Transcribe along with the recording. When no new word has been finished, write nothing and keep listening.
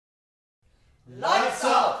Lights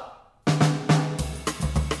up!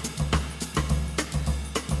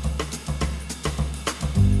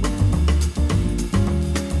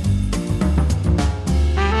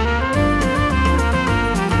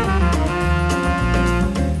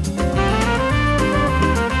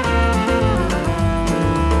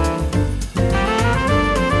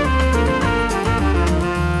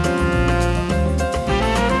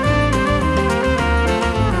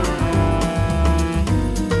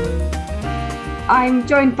 I'm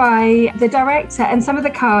joined by the director and some of the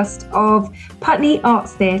cast of Putney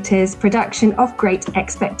Arts Theatre's production of Great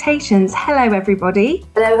Expectations. Hello, everybody.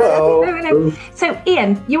 Hello. Hello. So,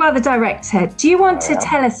 Ian, you are the director. Do you want to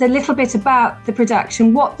tell us a little bit about the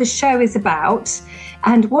production, what the show is about,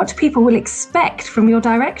 and what people will expect from your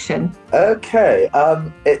direction? Okay.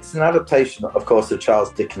 It's an adaptation, of course, of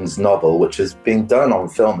Charles Dickens' novel, which has been done on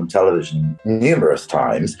film and television numerous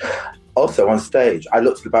times. Also on stage. I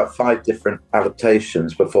looked at about 5 different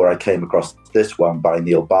adaptations before I came across this one by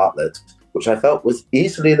Neil Bartlett, which I felt was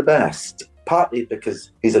easily the best, partly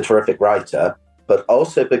because he's a terrific writer, but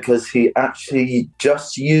also because he actually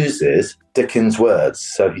just uses Dickens' words.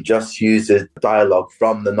 So he just uses dialogue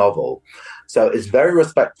from the novel. So it's very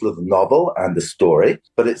respectful of the novel and the story,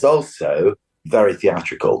 but it's also very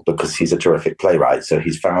theatrical because he's a terrific playwright. So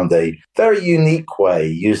he's found a very unique way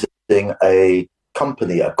using a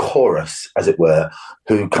company, a chorus, as it were,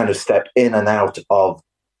 who kind of step in and out of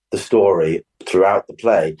the story throughout the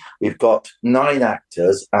play. We've got 9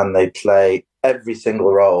 actors and they play every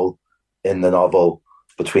single role in the novel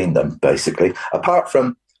between them, basically. Apart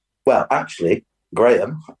from, well, actually,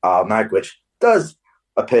 Graham, our Magwitch, does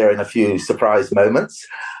appear in a few surprise moments,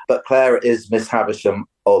 but Claire is Miss Havisham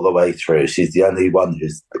all the way through. She's the only one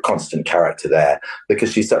who's the constant character there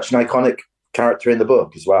because she's such an iconic character in the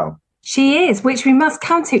book as well. She is, which we must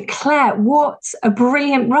come to. Claire, what a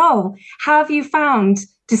brilliant role. How have you found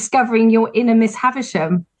discovering your inner Miss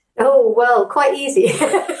Havisham? Oh, well, quite easy.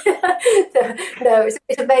 No, it's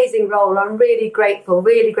an amazing role. I'm really grateful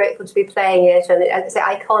to be playing it. And it's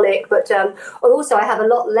iconic, but also I have a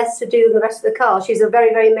lot less to do than the rest of the cast. She's a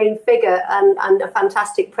very, very main figure and a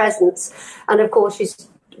fantastic presence. And of course, she's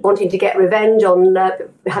wanting to get revenge on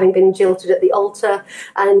having been jilted at the altar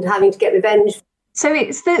and having to get revenge. So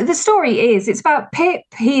it's the story it's about Pip.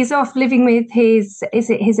 He's off living with his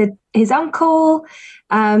uncle,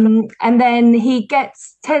 and then he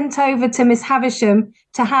gets sent over to Miss Havisham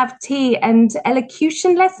to have tea and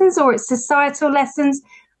elocution lessons, or it's societal lessons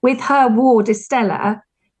with her ward Estella.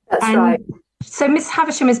 That's right. So Miss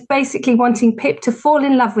Havisham is basically wanting Pip to fall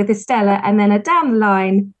in love with Estella, and then down the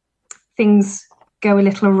line things go a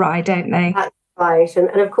little awry, don't they? That's right,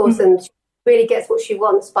 and of course, and really gets what she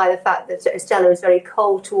wants by the fact that Estella is very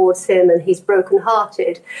cold towards him and he's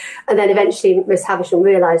broken-hearted. And then eventually Miss Havisham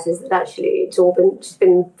realises that actually she's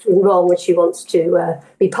been wrong, which she wants to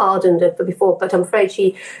be pardoned before, but I'm afraid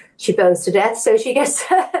she burns to death, so she gets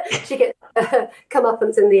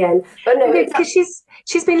comeuppance in the end. But no, because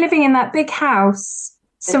she's been living in that big house,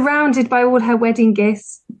 surrounded by all her wedding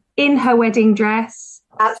gifts, in her wedding dress.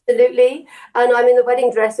 Absolutely. And I'm in the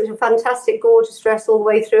wedding dress, which is a fantastic, gorgeous dress all the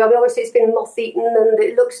way through. I mean, obviously it's been moth-eaten and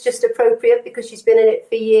it looks just appropriate because she's been in it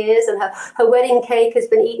for years, and her wedding cake has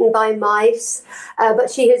been eaten by mice.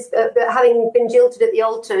 But she has, having been jilted at the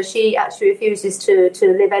altar, she actually refuses to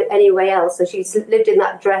live anywhere else. So she's lived in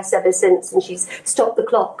that dress ever since, and she's stopped the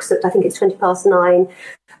clocks at, I think it's 9:20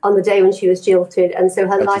 on the day when she was jilted. And so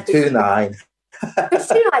her life is... 22:09.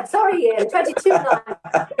 22:09, sorry, Ian,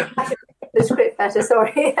 22:09. The script better,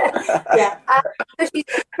 sorry. Yeah. So she's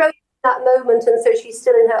frozen in that moment, and so she's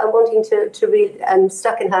still in her and wanting to read and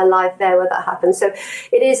stuck in her life there where that happens. So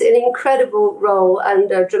it is an incredible role and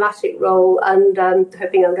a dramatic role, and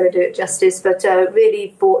hoping I'm going to do it justice, but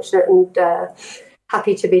really fortunate and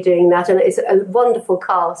happy to be doing that. And it's a wonderful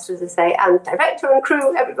cast, as I say, and director and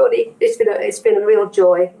crew, everybody. It's been a real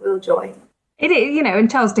joy. It is,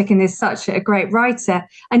 and Charles Dickens is such a great writer.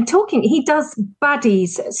 And he does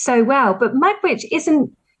baddies so well. But Magwitch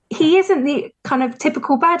isn't the kind of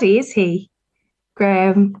typical baddie, is he,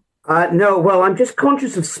 Graham? No, well, I'm just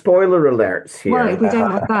conscious of spoiler alerts here. Well, we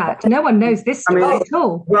don't want that. No one knows this story at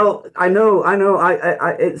all. Well, I know.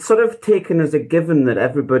 I it's sort of taken as a given that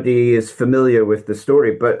everybody is familiar with the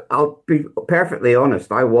story, but I'll be perfectly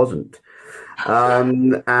honest, I wasn't.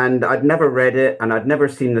 And I'd never read it and I'd never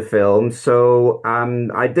seen the film. So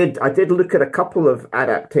I did look at a couple of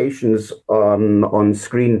adaptations on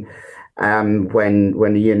screen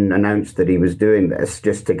when Ian announced that he was doing this,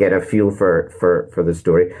 just to get a feel for the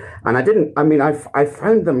story. And I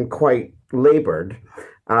found them quite laboured.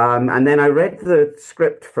 And then I read the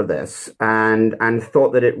script for this and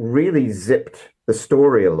thought that it really zipped the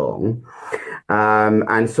story along.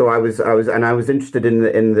 And so I was interested in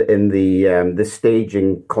the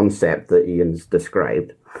staging concept that Ian's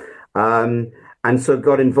described. And so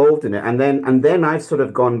got involved in it. And then I've sort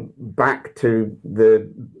of gone back to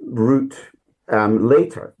the route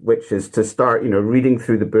later, which is to start, reading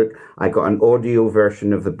through the book. I got an audio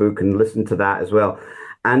version of the book and listened to that as well.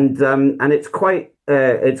 And it's quite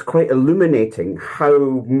illuminating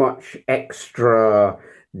how much extra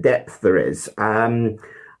depth there is. And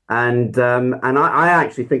I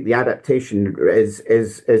actually think the adaptation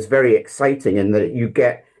is very exciting in that you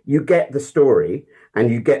get the story and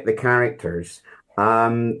you get the characters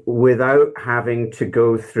without having to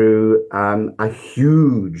go through a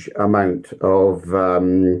huge amount of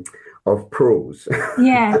prose.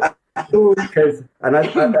 Yeah. Because, and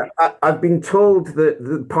I've been told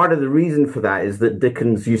that part of the reason for that is that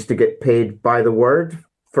Dickens used to get paid by the word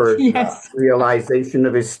for Yes. realization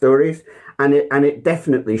of his stories, and it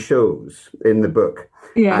definitely shows in the book.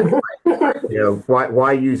 Yeah.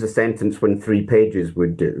 Why use a sentence when 3 pages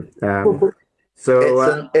would do? So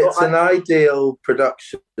it's an ideal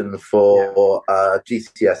production for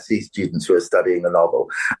GCSE students who are studying a novel.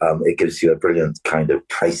 It gives you a brilliant kind of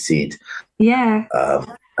high-seed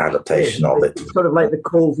adaptation of it. It's sort of like the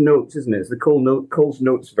Cole's Notes, isn't it? It's the Cole's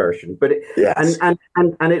Notes version. But yes. and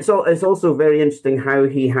it's also very interesting how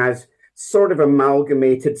he has sort of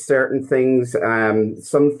amalgamated certain things.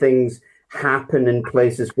 Some things happen in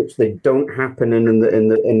places which they don't happen in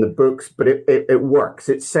the books, but it works.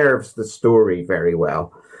 It serves the story very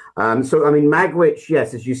well. So I mean, Magwitch,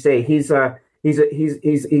 yes, as you say, he's a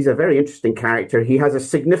very interesting character. He has a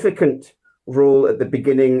significant role at the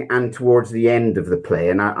beginning and towards the end of the play,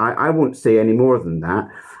 and I won't say any more than that.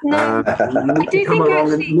 No,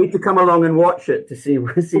 you need to come along and watch it to see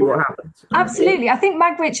what happens. Absolutely, I think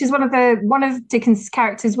Magwitch is one of Dickens'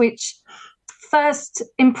 characters which first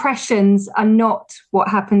impressions are not what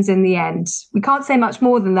happens in the end. We can't say much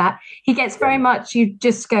more than that. He gets very much, you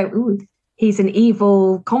just go, ooh, he's an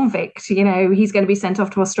evil convict, he's going to be sent off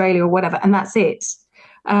to Australia or whatever, and that's it.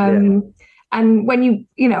 And when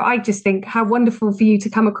I just think how wonderful for you to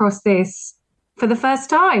come across this for the first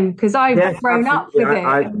time, because I've grown up with it.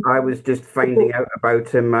 I was just finding out about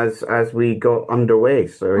him as we got underway.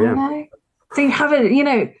 So yeah. So you have a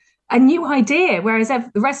new idea, whereas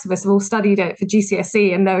the rest of us have all studied it for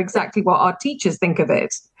GCSE and know exactly what our teachers think of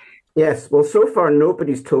it. Yes, well, so far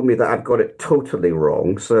nobody's told me that I've got it totally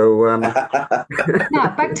wrong. So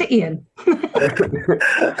now back to Ian.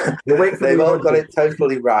 They've all got it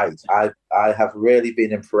totally right. I have really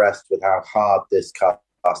been impressed with how hard this cast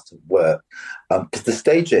have worked, because the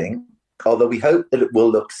staging, although we hope that it will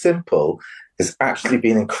look simple, has actually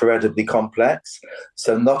been incredibly complex.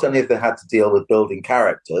 So not only have they had to deal with building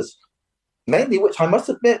characters, mainly, which I must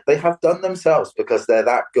admit they have done themselves because they're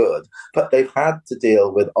that good, but they've had to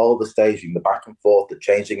deal with all the staging, the back and forth, the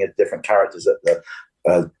changing of different characters at the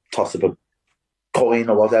toss of a coin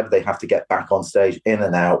or whatever. They have to get back on stage, in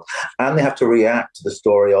and out, and they have to react to the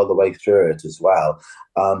story all the way through it as well.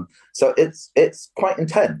 So it's quite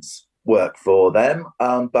intense work for them,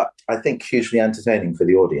 but I think hugely entertaining for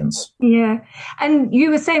the audience. Yeah, and you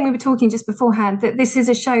were saying, we were talking just beforehand, that this is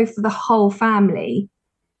a show for the whole family.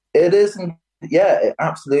 It is,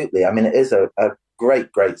 absolutely. I mean, it is a great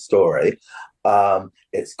story.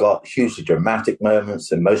 It's got hugely dramatic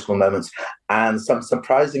moments, emotional moments, and some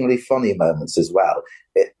surprisingly funny moments as well.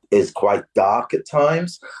 It is quite dark at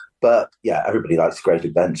times, but yeah, everybody likes great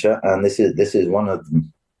adventure, and this is one of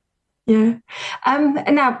them. Yeah.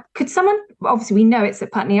 Now, could someone, obviously we know it's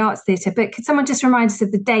at Putney Arts Theatre, but could someone just remind us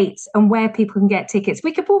of the dates and where people can get tickets?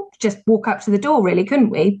 We could just walk up to the door, really, couldn't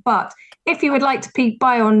we? But if you would like to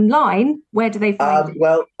buy online, where do they find it?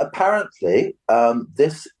 Well, apparently,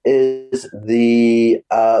 this is the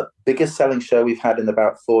biggest selling show we've had in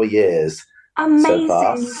about 4 years. Amazing. So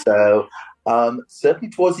far. So certainly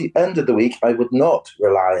towards the end of the week, I would not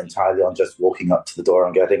rely entirely on just walking up to the door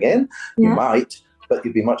and getting in. Yeah. You might, but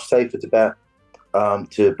you'd be much safer to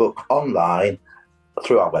book online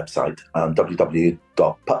through our website,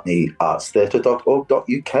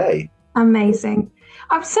 www.putneyartstheatre.org.uk. Amazing.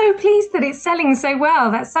 I'm so pleased that it's selling so well.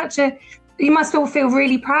 That's you must all feel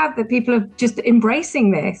really proud that people are just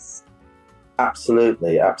embracing this.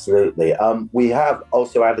 Absolutely, absolutely. We have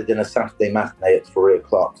also added in a Saturday matinee at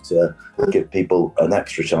 3:00 to give people an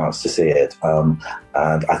extra chance to see it. And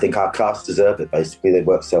I think our cast deserve it, basically. They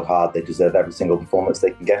work so hard, they deserve every single performance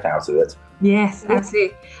they can get out of it. Yes,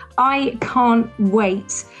 absolutely. I can't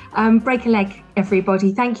wait. Break a leg,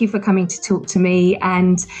 everybody. Thank you for coming to talk to me.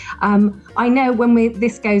 And I know when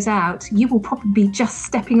this goes out, you will probably be just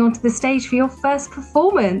stepping onto the stage for your first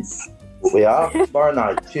performance. We are tomorrow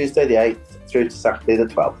night, Tuesday the 8th through to Saturday the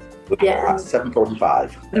 12th. Yeah. At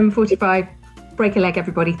 7:45. 7:45. Break a leg,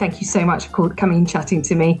 everybody. Thank you so much for coming and chatting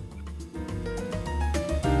to me.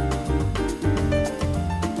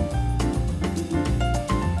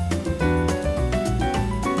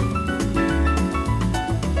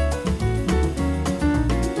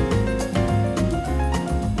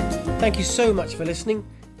 Thank you so much for listening.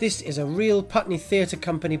 This is a real Putney Theatre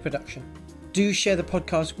Company production. Do share the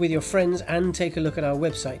podcast with your friends and take a look at our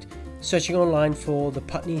website, searching online for the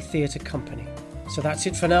Putney Theatre Company. So that's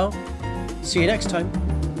it for now. See you next time.